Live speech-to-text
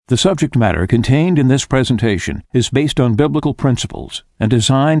The subject matter contained in this presentation is based on biblical principles and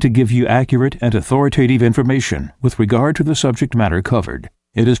designed to give you accurate and authoritative information with regard to the subject matter covered.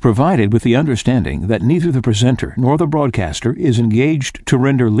 It is provided with the understanding that neither the presenter nor the broadcaster is engaged to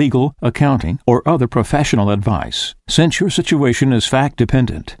render legal, accounting, or other professional advice. Since your situation is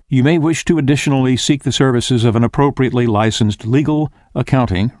fact-dependent, you may wish to additionally seek the services of an appropriately licensed legal,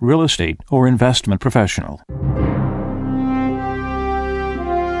 accounting, real estate, or investment professional.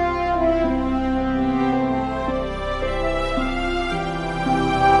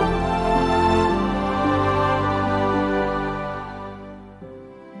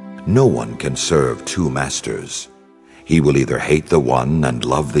 No one can serve two masters. He will either hate the one and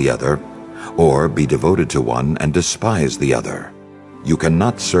love the other, or be devoted to one and despise the other. You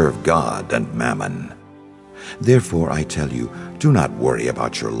cannot serve God and mammon. Therefore, I tell you, do not worry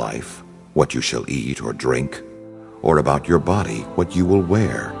about your life, what you shall eat or drink, or about your body, what you will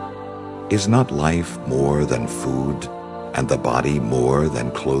wear. Is not life more than food, and the body more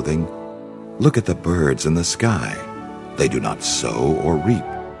than clothing? Look at the birds in the sky. They do not sow or reap.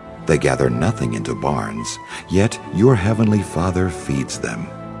 They gather nothing into barns, yet your heavenly Father feeds them.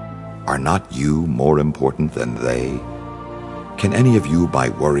 Are not you more important than they? Can any of you, by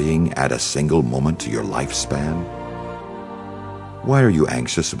worrying, add a single moment to your lifespan? Why are you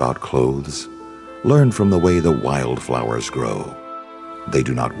anxious about clothes? Learn from the way the wildflowers grow. They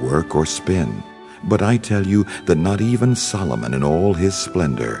do not work or spin, but I tell you that not even Solomon in all his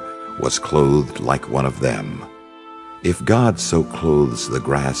splendor was clothed like one of them. If God so clothes the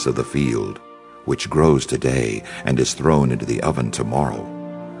grass of the field, which grows today and is thrown into the oven tomorrow,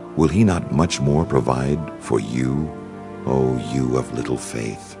 will he not much more provide for you, O you of little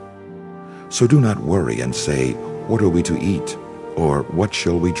faith? So do not worry and say, what are we to eat? Or what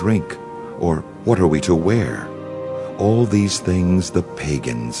shall we drink? Or what are we to wear? All these things the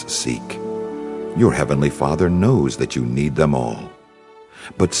pagans seek. Your heavenly Father knows that you need them all.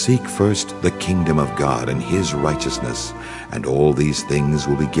 But seek first the kingdom of God and his righteousness, and all these things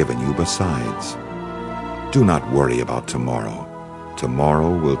will be given you besides. Do not worry about tomorrow.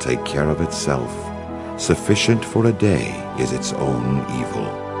 Tomorrow will take care of itself. Sufficient for a day is its own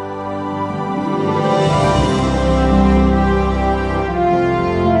evil.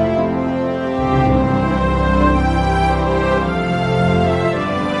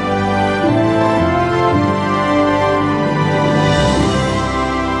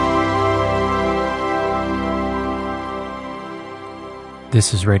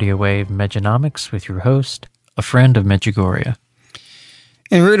 This is Radio Wave Mejanomics with your host, a friend of Medjugorje.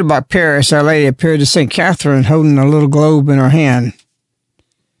 En route about Paris, Our Lady appeared to St. Catherine holding a little globe in her hand.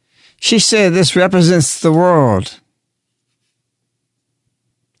 She said this represents the world,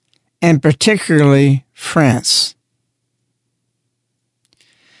 and particularly France.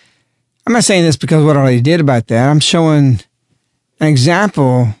 I'm not saying this because of what Our Lady did about that. I'm showing an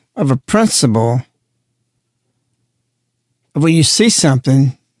example of a principle. When you see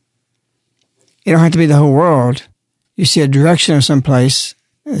something, it don't have to be the whole world. You see a direction of some place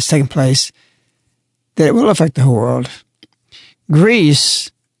that's taking place, that it will affect the whole world.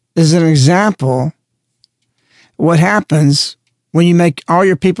 Greece is an example of what happens when you make all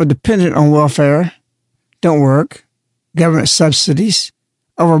your people dependent on welfare, don't work, government subsidies,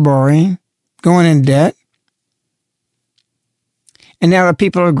 overborrowing, going in debt. And now the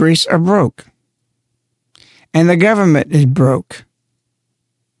people of Greece are broke. And the government is broke.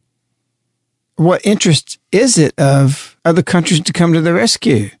 What interest is it of other countries to come to the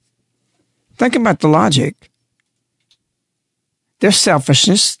rescue? Think about the logic. Their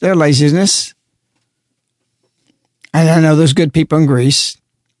selfishness, their laziness. And I know there's good people in Greece.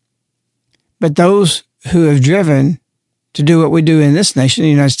 But those who have driven to do what we do in this nation, the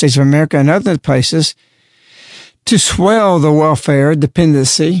United States of America and other places, to swell the welfare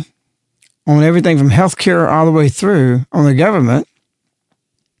dependency on everything from health care all the way through on the government,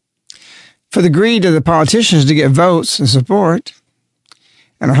 for the greed of the politicians to get votes and support,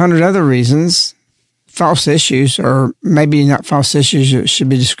 and 100 other reasons, false issues, or maybe not false issues, it should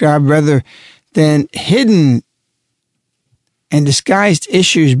be described rather than hidden and disguised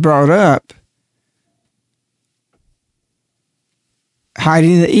issues brought up,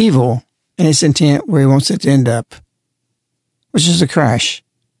 hiding the evil and its intent where he wants it to end up, which is a crash.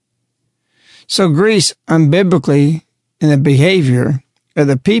 So Greece, unbiblically, in the behavior of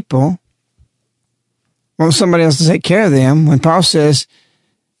the people, wants somebody else to take care of them, when Paul says,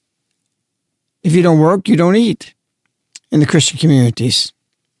 if you don't work, you don't eat in the Christian communities.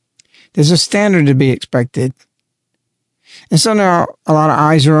 There's a standard to be expected. And so now a lot of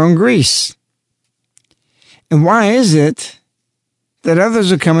eyes are on Greece. And why is it that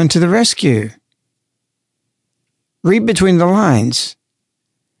others are coming to the rescue. Read between the lines.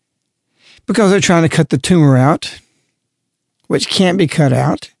 Because they're trying to cut the tumor out, which can't be cut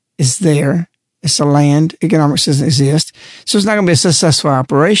out. It's there. It's a land. Economics doesn't exist. So it's not going to be a successful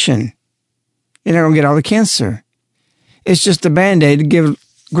operation. You're not going to get all the cancer. It's just a Band-Aid to give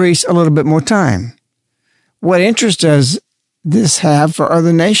Greece a little bit more time. What interest does this have for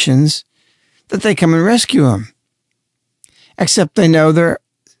other nations that they come and rescue them? Except they know their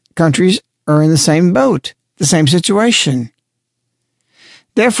countries are in the same boat, the same situation.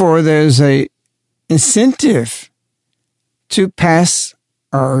 Therefore, there's a incentive to pass,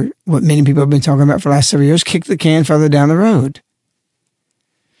 or what many people have been talking about for the last several years, kick the can further down the road.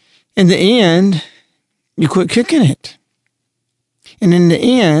 In the end, you quit kicking it. And in the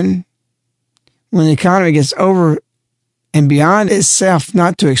end, when the economy gets over and beyond itself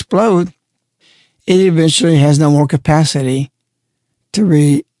not to explode, it eventually has no more capacity to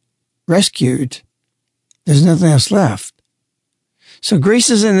be rescued. There's nothing else left. So Greece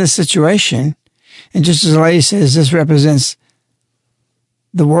is in this situation, and just as the lady says, this represents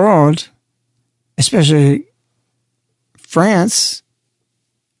the world, especially France,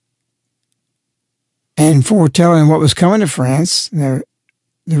 and foretelling what was coming to France, the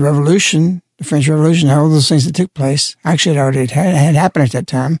revolution, the French Revolution, all those things that took place. Actually, it already had happened at that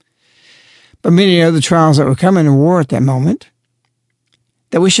time. But many other trials that were coming in war at that moment,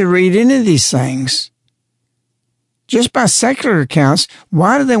 that we should read into these things. Just by secular accounts,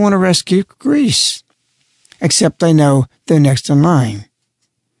 why do they want to rescue Greece? Except they know they're next in line.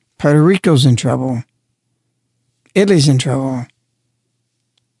 Puerto Rico's in trouble. Italy's in trouble.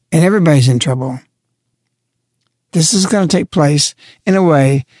 And everybody's in trouble. This is going to take place in a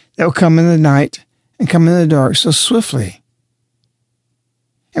way that will come in the night and come in the dark so swiftly.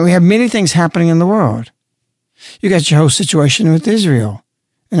 And we have many things happening in the world. You got your whole situation with Israel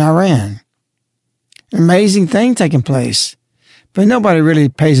and Iran. An amazing thing taking place. But nobody really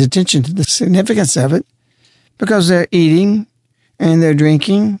pays attention to the significance of it because they're eating and they're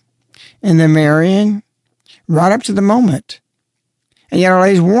drinking and they're marrying right up to the moment. And yet our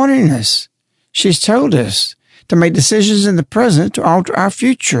lady's warning us. She's told us to make decisions in the present to alter our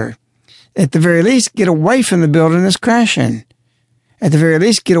future. At the very least, get away from the building that's crashing. At the very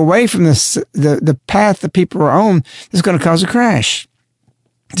least, get away from the path that people are on that's going to cause a crash.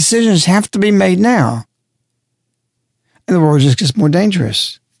 Decisions have to be made now. And the world just gets more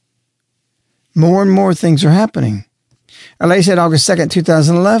dangerous. More and more things are happening. Our lady said August 2nd,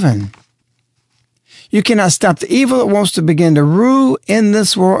 2011. You cannot stop the evil that wants to begin to rule in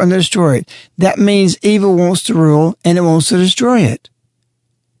this world and destroy it. That means evil wants to rule and it wants to destroy it.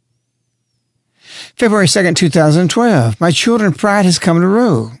 February 2nd, 2012. My children, pride has come to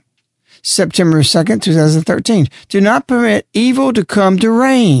rule. September 2nd, 2013. Do not permit evil to come to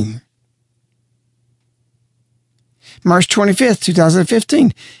reign. March 25th,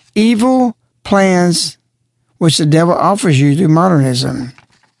 2015. Evil plans which the devil offers you through modernism.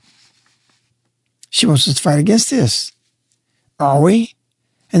 She wants us to fight against this. Are we?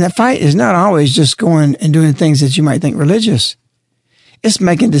 And that fight is not always just going and doing things that you might think religious. It's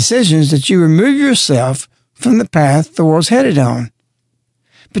making decisions that you remove yourself from the path the world's headed on,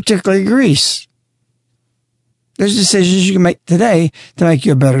 particularly Greece. There's decisions you can make today to make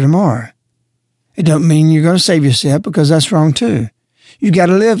you a better tomorrow. It don't mean you're going to save yourself because that's wrong too. You got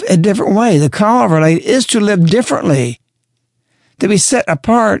to live a different way. The call of our lady is to live differently. To be set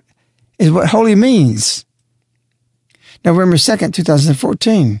apart is what holy means. November 2nd,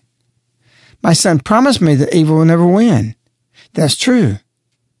 2014. My son promised me that evil will never win. That's true.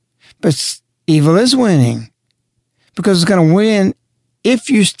 But evil is winning because it's going to win if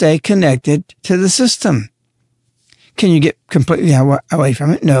you stay connected to the system. Can you get completely away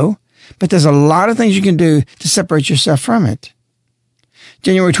from it? No. But there's a lot of things you can do to separate yourself from it.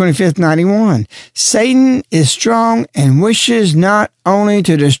 January 25th, 91. Satan is strong and wishes not only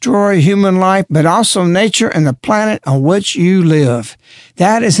to destroy human life, but also nature and the planet on which you live.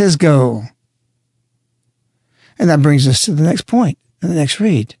 That is his goal. And that brings us to the next point, in the next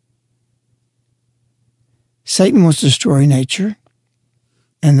read. Satan wants to destroy nature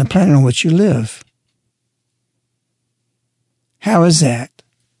and the planet on which you live. How is that?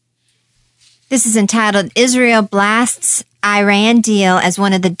 This is entitled, Israel Blasts Iran Deal as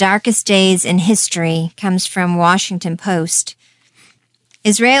One of the Darkest Days in History, comes from Washington Post.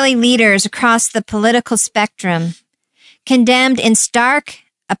 Israeli leaders across the political spectrum condemned in stark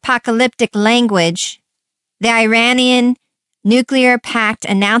apocalyptic language the Iranian nuclear pact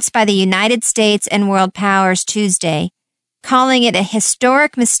announced by the United States and world powers Tuesday, calling it a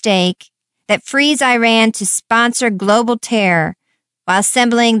historic mistake that frees Iran to sponsor global terror while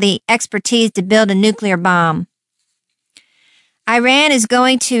assembling the expertise to build a nuclear bomb. Iran is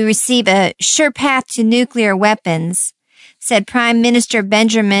going to receive a sure path to nuclear weapons, said Prime Minister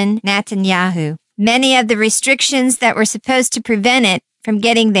Benjamin Netanyahu. Many of the restrictions that were supposed to prevent it from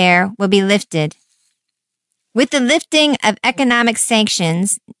getting there will be lifted. With the lifting of economic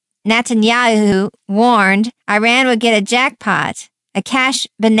sanctions, Netanyahu warned Iran would get a jackpot, a cash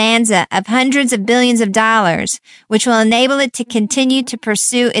bonanza of hundreds of billions of dollars, which will enable it to continue to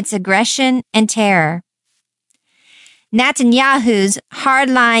pursue its aggression and terror. Netanyahu's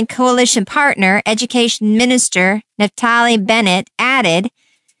hardline coalition partner, Education Minister Naftali Bennett, added,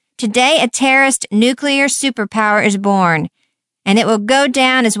 "Today a terrorist nuclear superpower is born, and it will go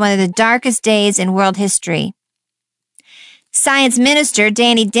down as one of the darkest days in world history." Science Minister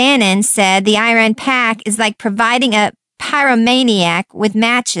Danny Danon said the Iran pact is like providing a pyromaniac with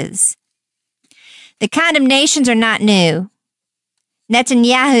matches. The condemnations are not new.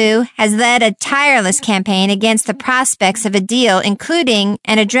 Netanyahu has led a tireless campaign against the prospects of a deal, including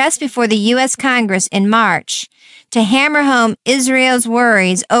an address before the U.S. Congress in March to hammer home Israel's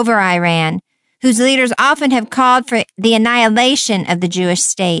worries over Iran, whose leaders often have called for the annihilation of the Jewish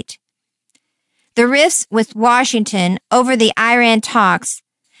state. The rifts with Washington over the Iran talks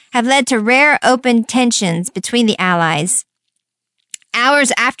have led to rare open tensions between the allies.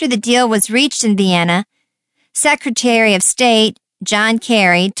 Hours after the deal was reached in Vienna, Secretary of State John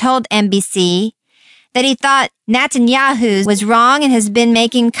Kerry told NBC that he thought Netanyahu was wrong and has been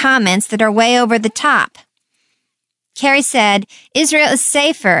making comments that are way over the top. Kerry said Israel is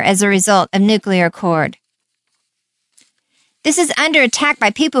safer as a result of nuclear accord. This is under attack by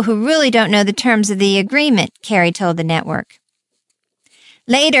people who really don't know the terms of the agreement, Kerry told the network.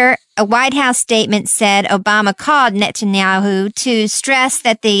 Later, a White House statement said Obama called Netanyahu to stress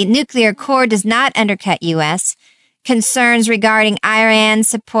that the nuclear accord does not undercut U.S. concerns regarding Iran's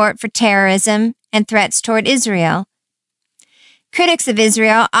support for terrorism and threats toward Israel. Critics of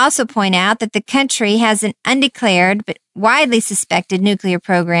Israel also point out that the country has an undeclared but widely suspected nuclear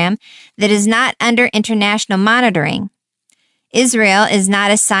program that is not under international monitoring. Israel is not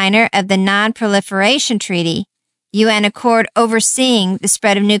a signer of the Non-Proliferation Treaty, UN accord overseeing the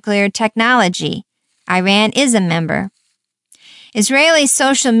spread of nuclear technology. Iran is a member. Israeli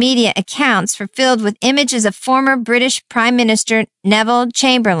social media accounts were filled with images of former British Prime Minister Neville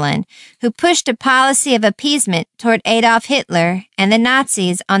Chamberlain, who pushed a policy of appeasement toward Adolf Hitler and the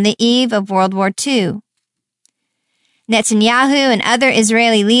Nazis on the eve of World War II. Netanyahu and other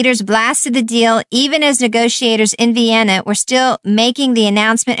Israeli leaders blasted the deal even as negotiators in Vienna were still making the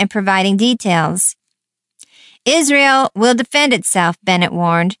announcement and providing details. Israel will defend itself, Bennett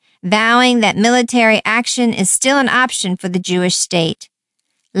warned, vowing that military action is still an option for the Jewish state.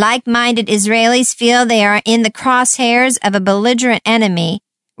 Like-minded Israelis feel they are in the crosshairs of a belligerent enemy,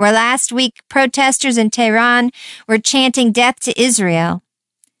 where last week protesters in Tehran were chanting death to Israel.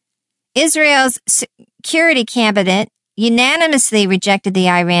 Israel's security cabinet unanimously rejected the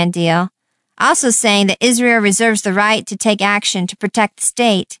Iran deal, also saying that Israel reserves the right to take action to protect the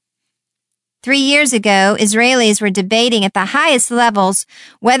state. 3 years ago, Israelis were debating at the highest levels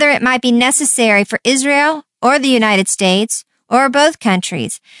whether it might be necessary for Israel or the United States, or both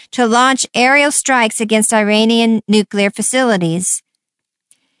countries, to launch aerial strikes against Iranian nuclear facilities.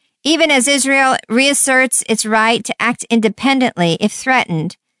 Even as Israel reasserts its right to act independently if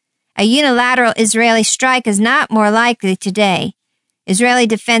threatened, a unilateral Israeli strike is not more likely today, Israeli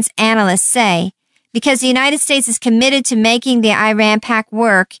defense analysts say, because the United States is committed to making the Iran pact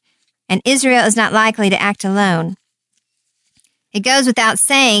work, and Israel is not likely to act alone. It goes without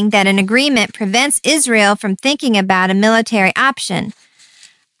saying that an agreement prevents Israel from thinking about a military option,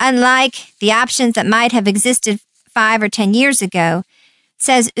 unlike the options that might have existed 5 or 10 years ago,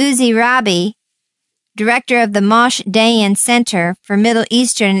 says Uzi Rabi, director of the Moshe Dayan Center for Middle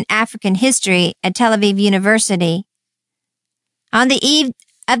Eastern and African History at Tel Aviv University. On the eve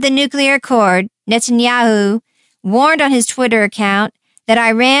of the nuclear accord, Netanyahu warned on his Twitter account that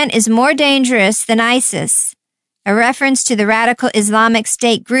Iran is more dangerous than ISIS, a reference to the radical Islamic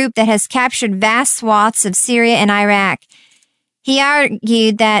State group that has captured vast swaths of Syria and Iraq. He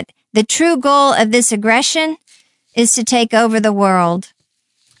argued that the true goal of this aggression is to take over the world.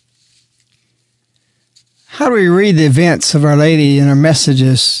 How do we read the events of Our Lady and her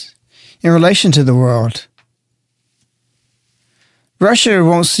messages in relation to the world? Russia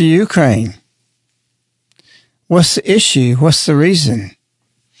wants the Ukraine. What's the issue? What's the reason?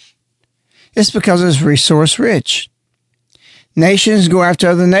 It's because it's resource rich. Nations go after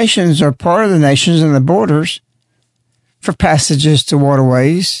other nations or part of the nations and the borders for passages to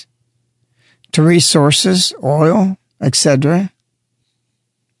waterways, to resources, oil, etc.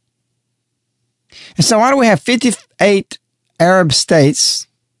 And so why do we have 58 Arab states,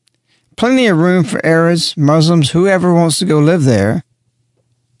 plenty of room for Arabs, Muslims, whoever wants to go live there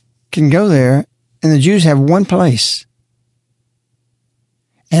can go there, and the Jews have one place.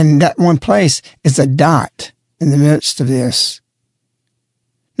 And that one place is a dot in the midst of this.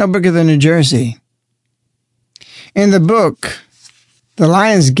 No bigger than New Jersey. In the book, The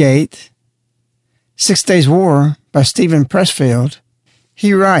Lion's Gate, 6 Days War by Stephen Pressfield,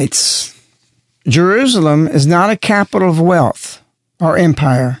 he writes, Jerusalem is not a capital of wealth or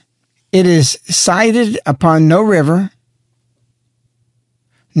empire. It is sited upon no river,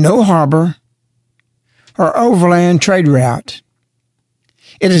 no harbor, or overland trade route.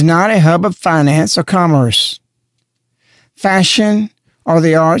 It is not a hub of finance or commerce. Fashion or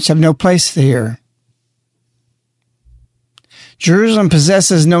the arts have no place here. Jerusalem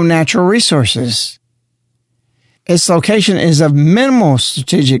possesses no natural resources. Its location is of minimal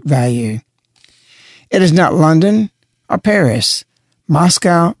strategic value. It is not London or Paris,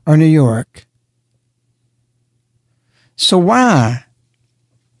 Moscow or New York. So why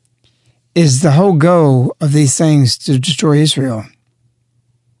is the whole goal of these things to destroy Israel?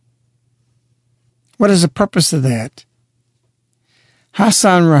 What is the purpose of that?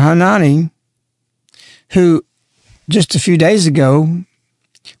 Hassan Rouhani, who just a few days ago,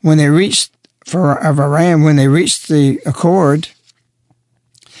 when they reached the accord,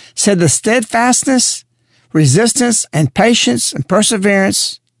 said the steadfastness, resistance, and patience and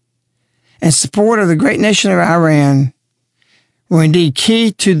perseverance and support of the great nation of Iran were indeed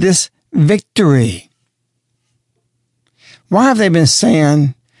key to this victory. Why have they been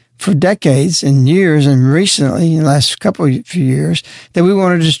saying for decades and years and recently, in the last few years, that we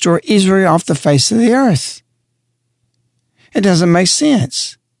want to destroy Israel off the face of the earth? It doesn't make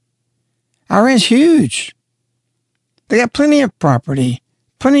sense. Iran's huge. They got plenty of property,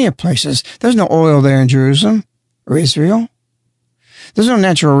 plenty of places. There's no oil there in Jerusalem or Israel. There's no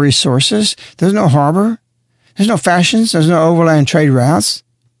natural resources. There's no harbor. There's no fashions. There's no overland trade routes.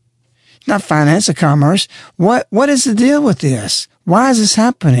 Not finance or commerce. What is the deal with this? Why is this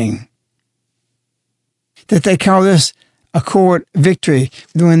happening? That they call this accord victory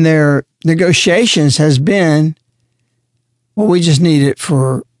when their negotiations has been, well, we just need it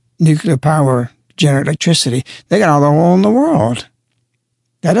for nuclear power, generate electricity. They got all the oil in the world.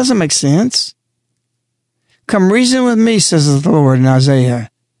 That doesn't make sense. Come reason with me, says the Lord in Isaiah.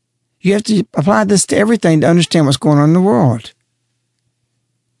 You have to apply this to everything to understand what's going on in the world.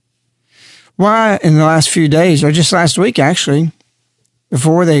 Why in the last few days, or just last week actually,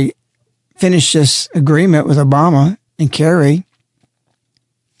 before they finished this agreement with Obama and Kerry,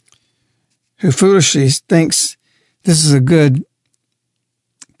 who foolishly thinks this is a good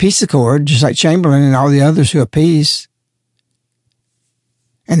peace accord, just like Chamberlain and all the others who appease.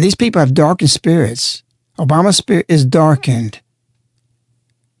 And these people have darkened spirits. Obama's spirit is darkened.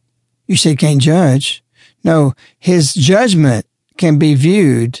 You say he can't judge. No, his judgment can be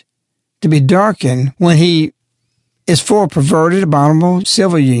viewed to be darkened when he is for perverted, abominable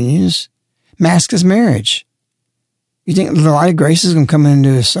civil unions, mask his marriage. You think the light of grace is going to come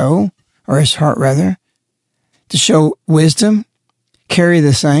into his soul, or his heart rather, to show wisdom, carry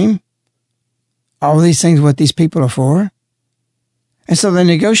the same? All these things, what these people are for. And so they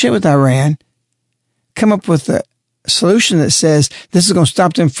negotiate with Iran, come up with a solution that says this is going to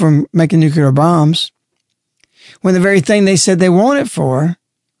stop them from making nuclear bombs, when the very thing they said they want it for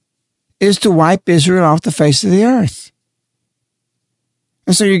is to wipe Israel off the face of the earth.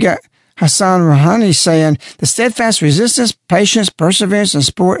 And so you got Hassan Rouhani saying the steadfast resistance, patience, perseverance, and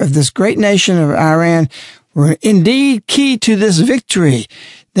support of this great nation of Iran were indeed key to this victory.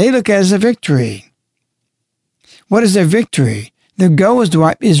 They look at it as a victory. What is their victory? Their goal is to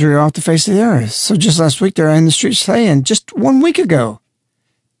wipe Israel off the face of the earth. So just last week, they're in the streets saying, just 1 week ago,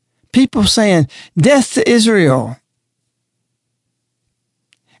 people saying, death to Israel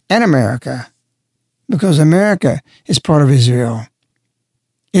and America, because America is part of Israel.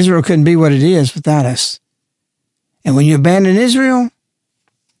 Israel couldn't be what it is without us. And when you abandon Israel,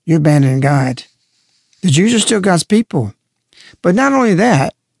 you abandon God. The Jews are still God's people. But not only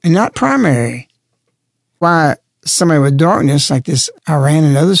that, and not primary, why somebody with darkness like this, Iran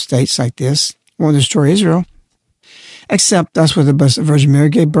and other states like this, won't destroy Israel, except that's where the Blessed Virgin Mary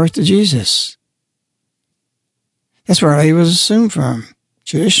gave birth to Jesus. That's where he was assumed from.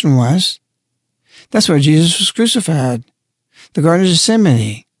 Tradition was. That's where Jesus was crucified. The Garden of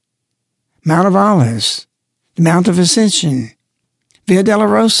Gethsemane, Mount of Olives, the Mount of Ascension, Via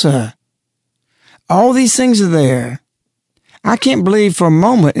Dolorosa. All these things are there. I can't believe for a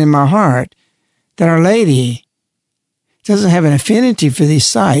moment in my heart that Our Lady doesn't have an affinity for these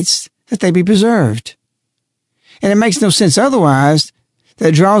sites, that they be preserved. And it makes no sense otherwise that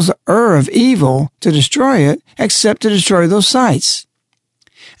it draws the of evil to destroy it, except to destroy those sites.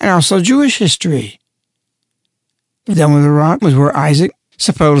 And also Jewish history. The dome of the rock was where Isaac,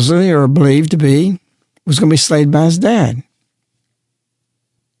 supposedly or believed to be, was going to be slayed by his dad,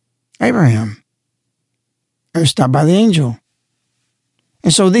 Abraham, or stopped by the angel.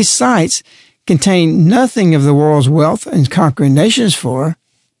 And so these sites contain nothing of the world's wealth and conquering nations for,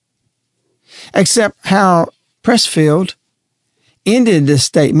 except how Pressfield ended this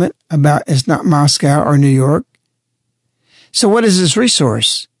statement about it's not Moscow or New York. So what is this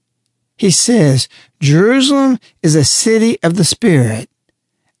resource? He says, Jerusalem is a city of the spirit,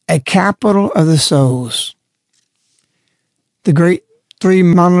 a capital of the souls. The great three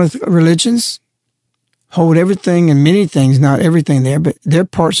monolithic religions hold everything and many things, not everything there, but their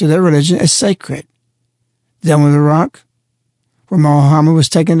parts of their religion as sacred. The Dome of the Rock, where Muhammad was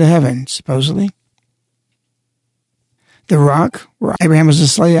taken to heaven, supposedly. The rock, where Abraham was to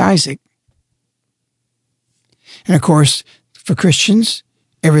slay Isaac. And of course, for Christians,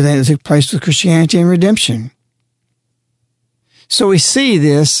 everything that took place with Christianity and redemption. So we see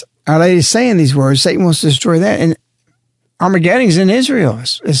this, Our Lady saying these words, Satan wants to destroy that, and Armageddon's in Israel.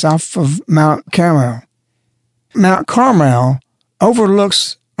 It's off of Mount Carmel. Mount Carmel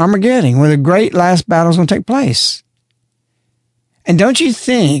overlooks Armageddon, where the great last battle is going to take place. And don't you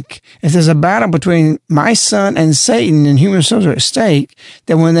think, if there's a battle between my son and Satan and human souls are at stake,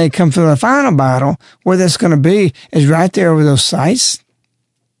 that when they come for the final battle, where that's going to be is right there over those sites,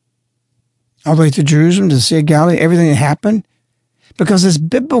 all the way to Jerusalem, to the Sea of Galilee, everything that happened? Because it's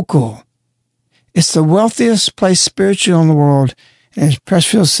biblical. It's the wealthiest place spiritually in the world. And as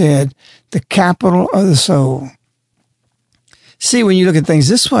Pressfield said, the capital of the soul. See, when you look at things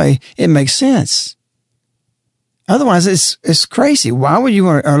this way, it makes sense. Otherwise, it's crazy. Why would you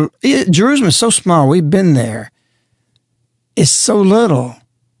want to? Jerusalem is so small. We've been there. It's so little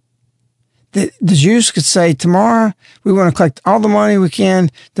that the Jews could say, tomorrow we want to collect all the money we can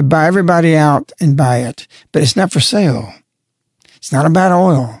to buy everybody out and buy it. But it's not for sale. It's not about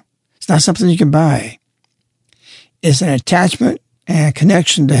oil. It's not something you can buy. It's an attachment and a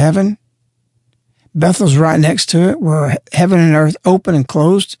connection to heaven. Bethel's right next to it, where heaven and earth open and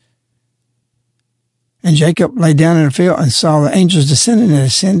closed. And Jacob lay down in the field and saw the angels descending and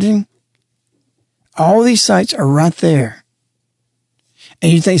ascending. All these sites are right there.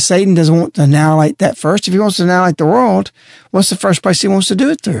 And you think Satan doesn't want to annihilate that first? If he wants to annihilate the world, what's the first place he wants to do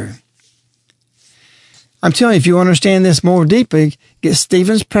it through? I'm telling you, if you understand this more deeply, get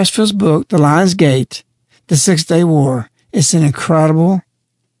Stephen Pressfield's book, The Lion's Gate, The 6-Day War. It's an incredible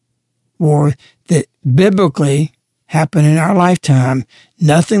war that biblically happened in our lifetime.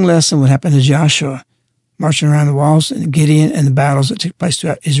 Nothing less than what happened to Joshua, marching around the walls, and Gideon, and the battles that took place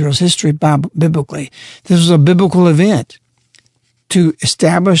throughout Israel's history biblically. This was a biblical event to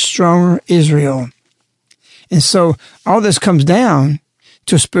establish stronger Israel. And so all this comes down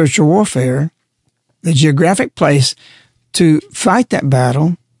to spiritual warfare. The geographic place to fight that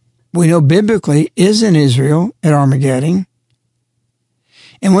battle, we know biblically, is in Israel at Armageddon.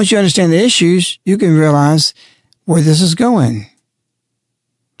 And once you understand the issues, you can realize where this is going.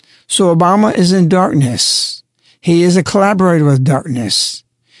 So Obama is in darkness. He is a collaborator with darkness.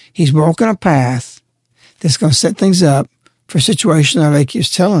 He's walking a path that's going to set things up for a situation that, like he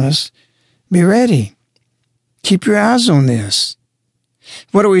was telling us, be ready. Keep your eyes on this.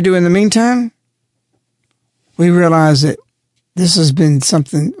 What do we do in the meantime? We realize that this has been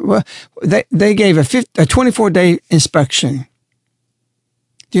something. Well, they gave a 24-day inspection.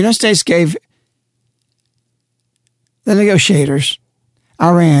 The United States gave the negotiators,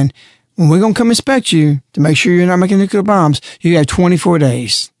 Iran, when we're going to come inspect you to make sure you're not making nuclear bombs, you have 24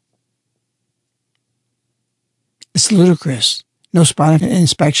 days. It's ludicrous. No spot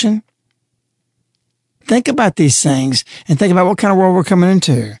inspection. Think about these things and think about what kind of world we're coming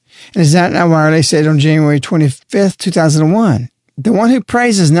into. And is that not why they said on January 25th, 2001, the one who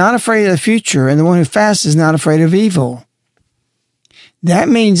prays is not afraid of the future, and the one who fasts is not afraid of evil. That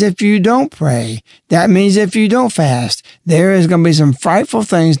means if you don't pray, that means if you don't fast, there is going to be some frightful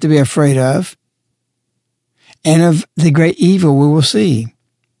things to be afraid of, and of the great evil we will see.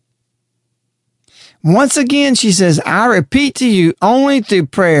 Once again, she says, I repeat to you, only through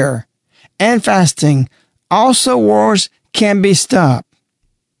prayer and fasting, also wars can be stopped.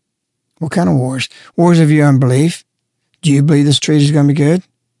 What kind of wars? Wars of your unbelief. Do you believe this treat is going to be good?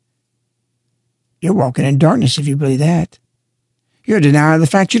 You're walking in darkness if you believe that. You're denying the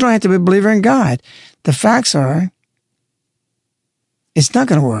fact you don't have to be a believer in God. The facts are, it's not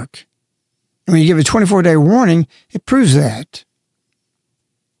going to work. And when you give a 24-day warning, it proves that.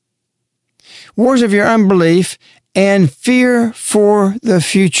 wars of your unbelief, and fear for the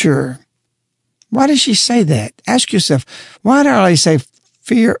future. Why does she say that? Ask yourself, why did Our Lady say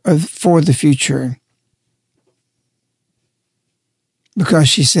fear for the future? Because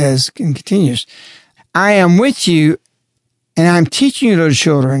she says, and continues, I am with you, and I'm teaching you, little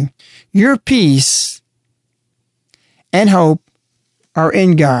children, your peace and hope are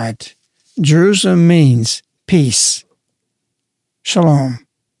in God. Jerusalem means peace. Shalom.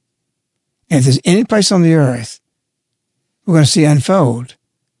 And if there's any place on the earth we're going to see unfold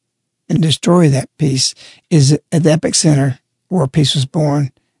and destroy that peace, is at the epicenter where peace was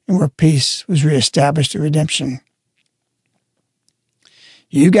born and where peace was reestablished through redemption.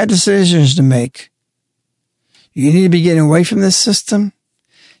 You've got decisions to make. You need to be getting away from this system.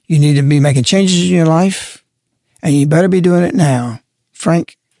 You need to be making changes in your life, and you better be doing it now.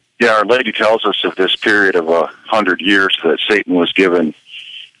 Frank? Yeah, Our Lady tells us of this period of 100 years that Satan was given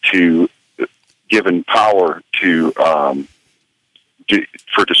power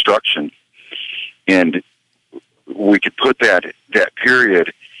for destruction, and we could put that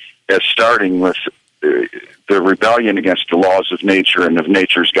period as starting with the rebellion against the laws of nature and of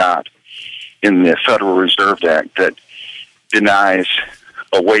nature's God in the Federal Reserve Act that denies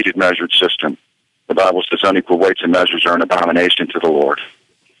a weighted measured system. The Bible says unequal weights and measures are an abomination to the Lord.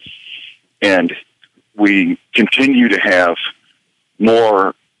 And we continue to have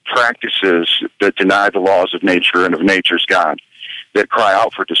more practices that deny the laws of nature and of nature's God, that cry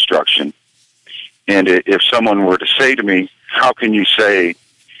out for destruction. And if someone were to say to me, how can you say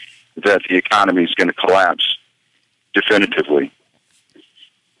that the economy is going to collapse definitively?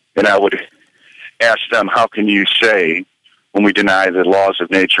 And I would ask them, how can you say, when we deny the laws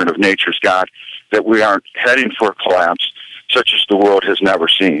of nature and of nature's God, that we aren't heading for a collapse such as the world has never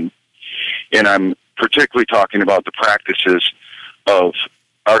seen? And I'm particularly talking about the practices of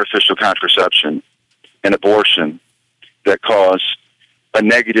artificial contraception and abortion that cause a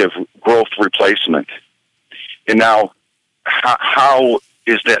negative growth replacement. And now, how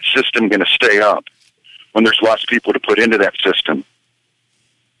is that system going to stay up when there's less people to put into that system?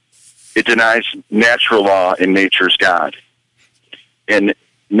 It denies natural law and nature's God. And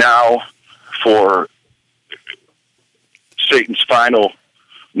now, for Satan's final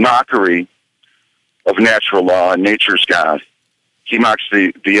mockery of natural law and nature's God, he mocks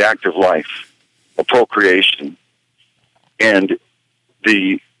the act of life, of procreation, and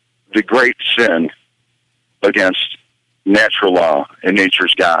the great sin against natural law and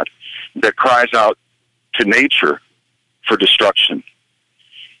nature's God that cries out to nature for destruction,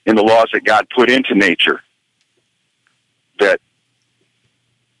 in the laws that God put into nature that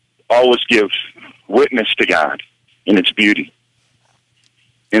always give witness to God in its beauty.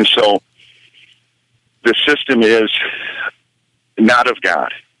 And so the system is not of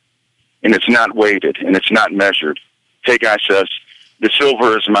God, and it's not weighted, and it's not measured. Haggai says, the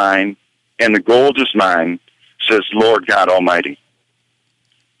silver is mine, and the gold is mine, says Lord God Almighty.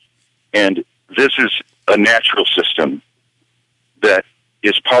 And this is a natural system that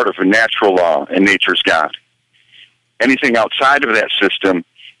is part of a natural law and nature's God. Anything outside of that system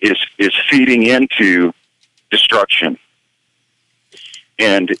is feeding into destruction.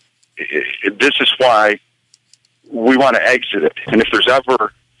 And this is why we want to exit it. And if there's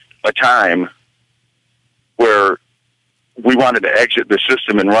ever a time where we wanted to exit the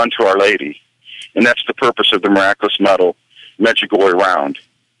system and run to Our Lady, and that's the purpose of the Miraculous Medjugorje round.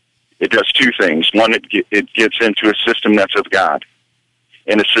 It does two things. One, it gets into a system that's of God,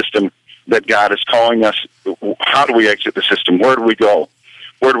 and a system that God is calling us. How do we exit the system? Where do we go?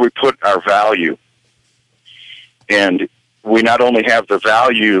 Where do we put our value? And we not only have the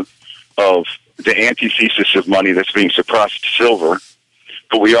value of the antithesis of money that's being suppressed, silver,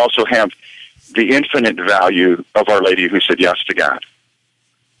 but we also have the infinite value of Our Lady who said yes to God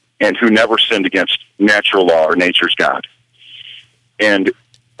and who never sinned against natural law or nature's God. And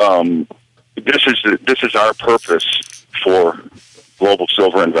this is our purpose for global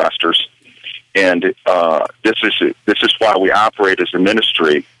silver investors, and this is why we operate as a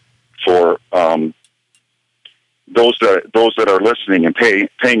ministry for those that are listening and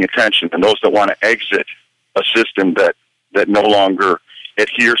paying attention, and those that want to exit a system that no longer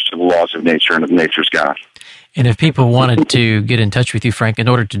adheres to the laws of nature and of nature's God. And if people wanted to get in touch with you, Frank, in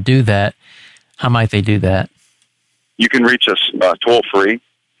order to do that, how might they do that? You can reach us toll-free,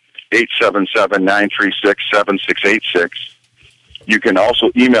 877-936-7686. You can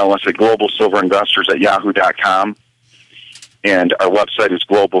also email us at globalsilverinvestors@yahoo.com, and our website is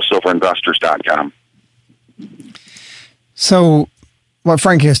globalsilverinvestors.com. So what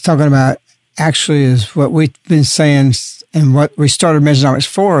Frank is talking about actually is what we've been saying, and what we started Mejanomics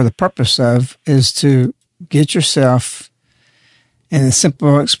for, the purpose of, is to get yourself, and the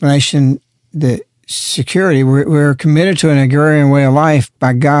simple explanation that security, we're committed to an agrarian way of life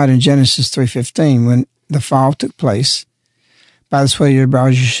by God in Genesis 3:15 when the fall took place. By the sweat of your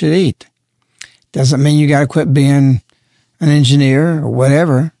brows you should eat. Doesn't mean you got to quit being an engineer or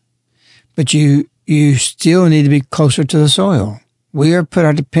whatever, but you still need to be closer to the soil. We are put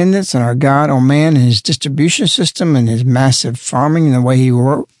our dependence on our God, on man, and his distribution system and his massive farming and the way he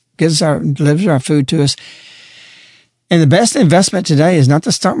delivers our food to us. And the best investment today is not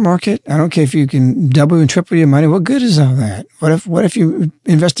the stock market. I don't care if you can double and triple your money. What good is all that? What if you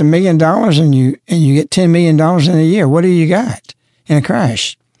invest $1 million and you get $10 million in a year? What do you got in a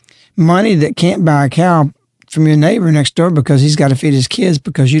crash? Money that can't buy a cow from your neighbor next door because he's got to feed his kids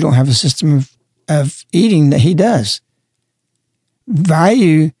because you don't have a system of eating that he does.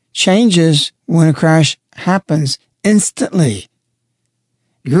 Value changes when a crash happens instantly.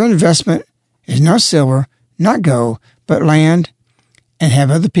 Your investment is not silver, not gold, but land, and have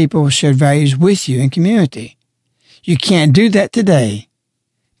other people share values with you in community. You can't do that today,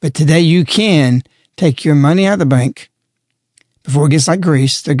 but today you can take your money out of the bank before it gets like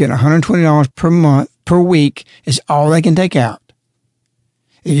grease. They're getting $120 per month, per week is all they can take out.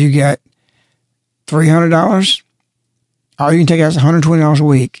 If you got $300, all you can take out is $120 a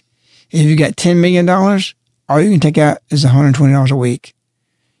week. If you got $10 million, all you can take out is $120 a week.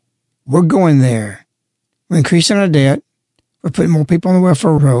 We're going there. We're increasing our debt. We're putting more people on the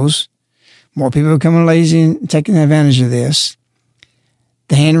welfare rolls. More people are becoming lazy and taking advantage of this.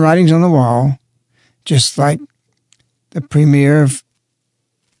 The handwriting's on the wall, just like the premier of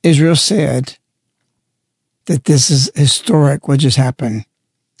Israel said, that this is historic what just happened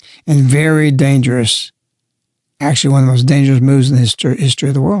and very dangerous. Actually, one of the most dangerous moves in the history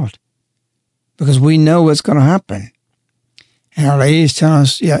of the world, because we know what's going to happen. And Our Lady is telling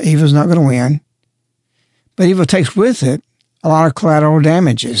us, yeah, evil's not going to win. But evil takes with it a lot of collateral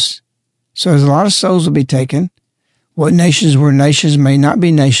damages. So there's a lot of souls will be taken. What nations were nations may not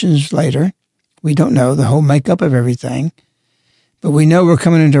be nations later. We don't know the whole makeup of everything. But we know we're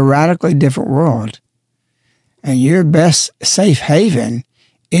coming into a radically different world. And your best safe haven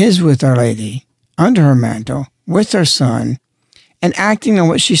is with Our Lady, under her mantle, with her Son, and acting on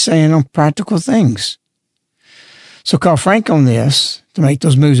what she's saying on practical things. So call Frank on this to make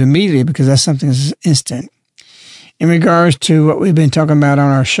those moves immediately, because that's something that's instant. In regards to what we've been talking about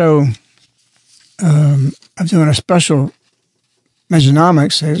on our show, I'm doing a special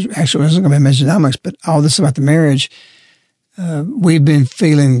Mejanomics. Actually, it wasn't going to be Mejanomics, but all this about the marriage. I've been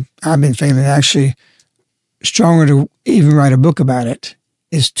feeling actually stronger to even write a book about it.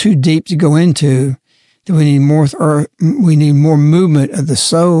 It's too deep to go into. That we need more movement of the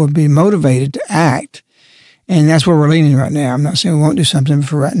soul to be motivated to act. And that's where we're leaning right now. I'm not saying we won't do something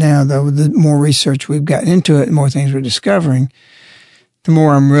for right now, though. The more research we've gotten into it, the more things we're discovering, the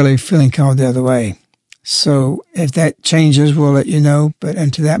more I'm really feeling called the other way. So if that changes, we'll let you know. But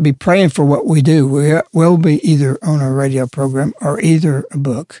until that, be praying for what we do. We'll be either on a radio program or either a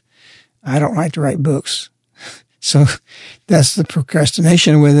book. I don't like to write books. So that's the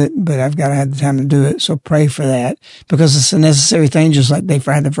procrastination with it, but I've got to have the time to do it. So pray for that, because it's a necessary thing, just like Dave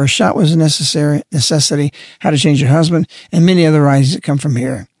Fried, the first shot was a necessity, how to change your husband, and many other writings that come from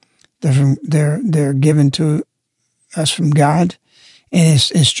here. They're given to us from God, and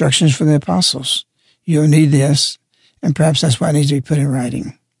it's instructions from the apostles. You'll need this, and perhaps that's why it needs to be put in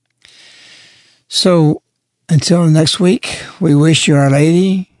writing. So until next week, we wish you Our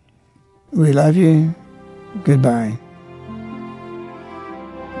Lady. We love you. Goodbye.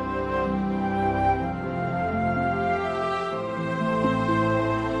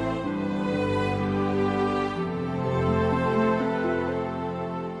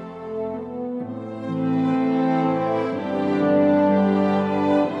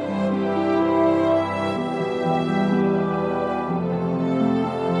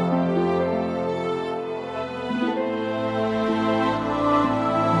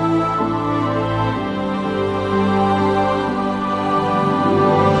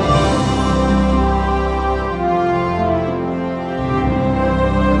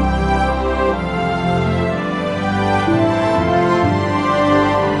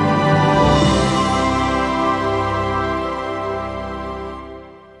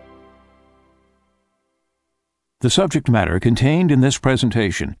 The subject matter contained in this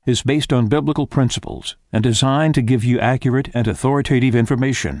presentation is based on biblical principles and designed to give you accurate and authoritative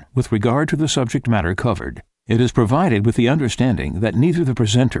information with regard to the subject matter covered. It is provided with the understanding that neither the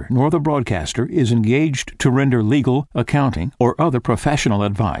presenter nor the broadcaster is engaged to render legal, accounting, or other professional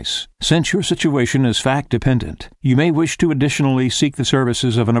advice. Since your situation is fact-dependent, you may wish to additionally seek the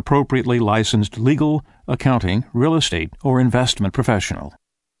services of an appropriately licensed legal, accounting, real estate, or investment professional.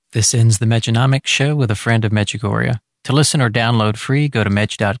 This ends the Mejanomics Show with a Friend of Medjugorje. To listen or download free, go to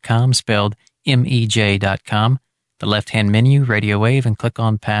mej.com, spelled MEJ.com, the left-hand menu, Radio Wave, and click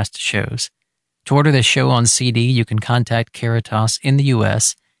on Past Shows. To order this show on CD, you can contact Caritas in the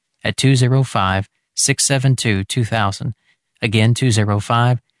U.S. at 205-672-2000. Again,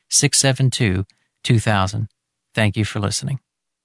 205-672-2000. Thank you for listening.